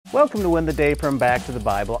Welcome to Win the Day from Back to the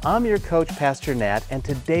Bible. I'm your coach, Pastor Nat, and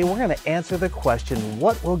today we're going to answer the question,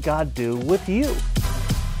 what will God do with you?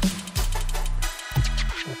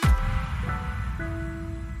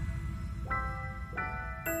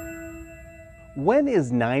 When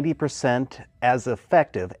is 90% as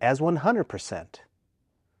effective as 100%?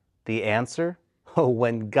 The answer?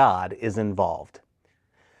 When God is involved.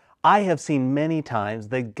 I have seen many times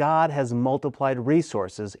that God has multiplied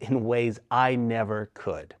resources in ways I never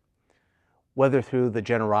could. Whether through the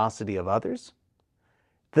generosity of others,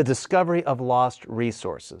 the discovery of lost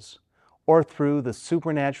resources, or through the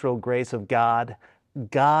supernatural grace of God,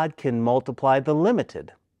 God can multiply the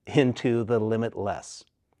limited into the limitless.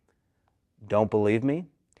 Don't believe me?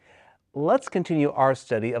 Let's continue our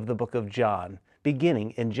study of the book of John,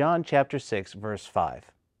 beginning in John chapter 6, verse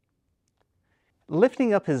 5.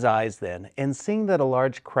 Lifting up his eyes then, and seeing that a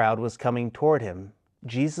large crowd was coming toward him,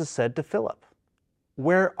 Jesus said to Philip,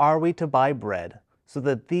 "Where are we to buy bread so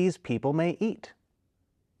that these people may eat?"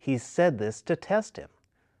 He said this to test him,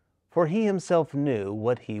 for he himself knew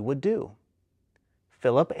what he would do.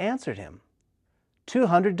 Philip answered him,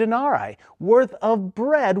 200 denarii worth of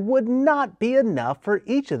bread would not be enough for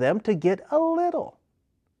each of them to get a little.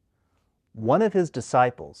 One of his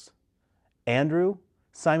disciples, Andrew,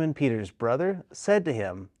 Simon Peter's brother, said to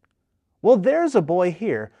him, "Well, there's a boy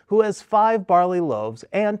here who has 5 barley loaves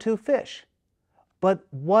and 2 fish. But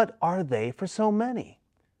what are they for so many?"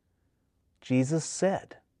 Jesus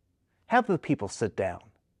said, "Have the people sit down."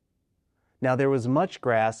 Now there was much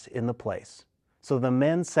grass in the place, so the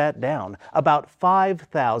men sat down, about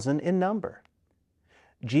 5,000 in number.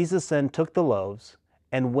 Jesus then took the loaves,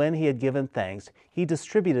 and when he had given thanks, he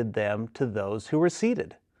distributed them to those who were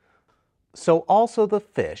seated. So also the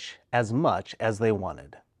fish, as much as they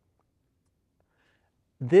wanted.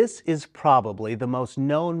 This is probably the most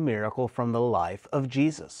known miracle from the life of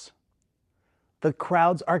Jesus. The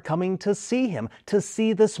crowds are coming to see him, to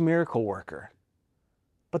see this miracle worker.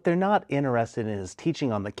 But they're not interested in his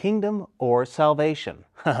teaching on the kingdom or salvation.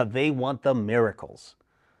 They want the miracles.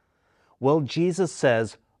 Well, Jesus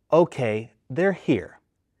says, okay, they're here.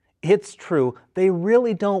 It's true, they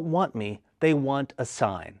really don't want me, they want a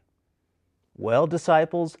sign. Well,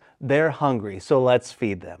 disciples, they're hungry, so let's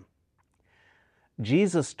feed them.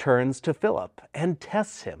 Jesus turns to Philip and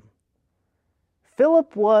tests him.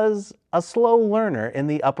 Philip was a slow learner in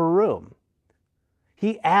the upper room.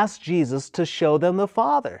 He asked Jesus to show them the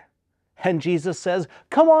Father. And Jesus says,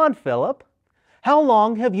 "Come on, Philip. How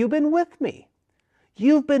long have you been with me?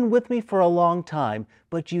 You've been with me for a long time,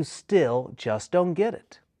 but you still just don't get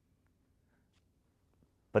it."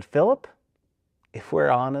 But Philip, if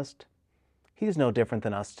we're honest, he's no different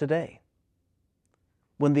than us today.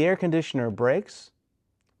 When the air conditioner breaks,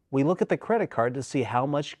 we look at the credit card to see how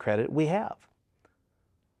much credit we have.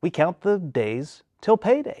 We count the days till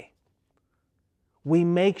payday. We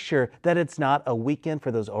make sure that it's not a weekend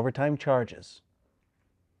for those overtime charges.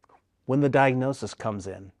 When the diagnosis comes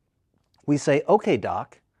in, we say, "Okay,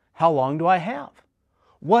 doc, how long do I have?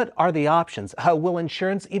 What are the options? Will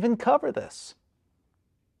insurance even cover this?"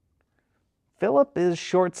 Philip is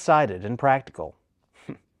short-sighted and practical.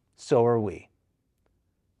 So are we.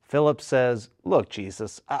 Philip says, "Look,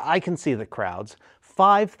 Jesus, I can see the crowds,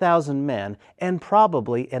 5,000 men, and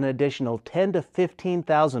probably an additional 10 to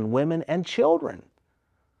 15,000 women and children.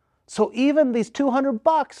 So even these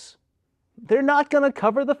 $200, they're not going to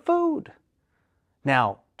cover the food."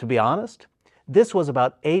 Now, to be honest, this was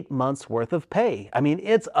about 8 months worth of pay. I mean,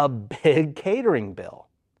 it's a big catering bill.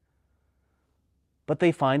 But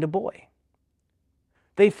they find a boy.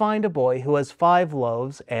 They find a boy who has 5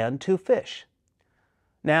 loaves and 2 fish.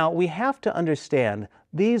 Now, we have to understand,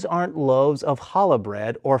 these aren't loaves of challah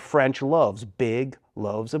bread or French loaves, big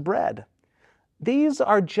loaves of bread. These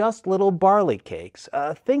are just little barley cakes.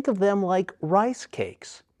 Think of them like rice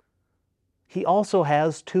cakes. He also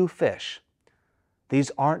has 2 fish.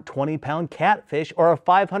 These aren't 20-pound catfish or a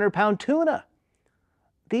 500-pound tuna.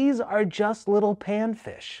 These are just little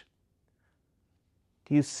panfish.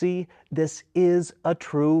 Do you see? This is a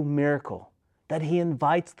true miracle that he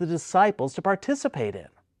invites the disciples to participate in.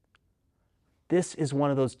 This is one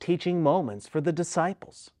of those teaching moments for the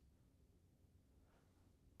disciples.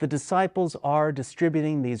 The disciples are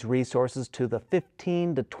distributing these resources to the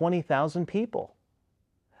 15 to 20,000 people.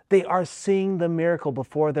 They are seeing the miracle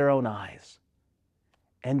before their own eyes.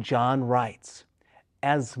 And John writes,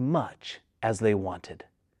 as much as they wanted.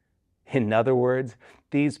 In other words,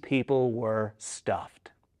 these people were stuffed.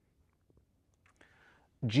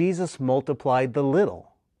 Jesus multiplied the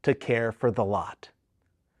little to care for the lot.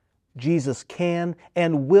 Jesus can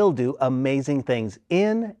and will do amazing things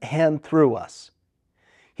in and through us.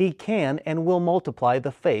 He can and will multiply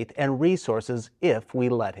the faith and resources if we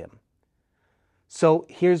let Him. So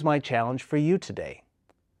here's my challenge for you today.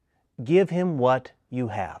 Give Him what you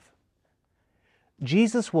have.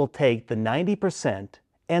 Jesus will take the 90%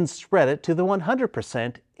 and spread it to the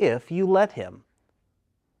 100% if you let Him.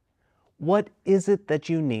 What is it that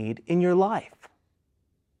you need in your life?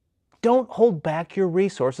 Don't hold back your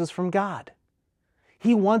resources from God.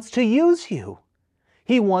 He wants to use you.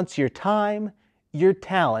 He wants your time, your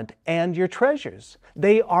talent, and your treasures.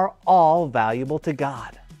 They are all valuable to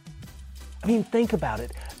God. I mean, think about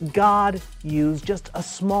it. God used just a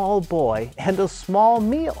small boy and a small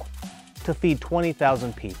meal to feed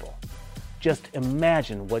 20,000 people. Just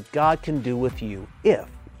imagine what God can do with you if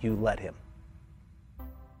you let Him.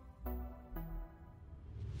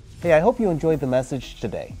 Hey, I hope you enjoyed the message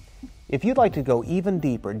today. If you'd like to go even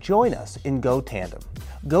deeper, join us in Go Tandem.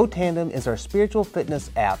 Go Tandem is our spiritual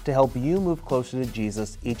fitness app to help you move closer to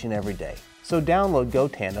Jesus each and every day. So download Go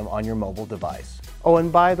Tandem on your mobile device. Oh,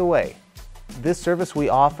 and by the way, this service we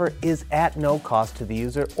offer is at no cost to the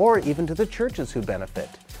user or even to the churches who benefit,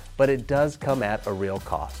 but it does come at a real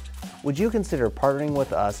cost. Would you consider partnering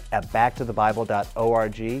with us at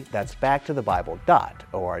backtothebible.org? That's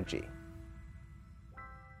backtothebible.org.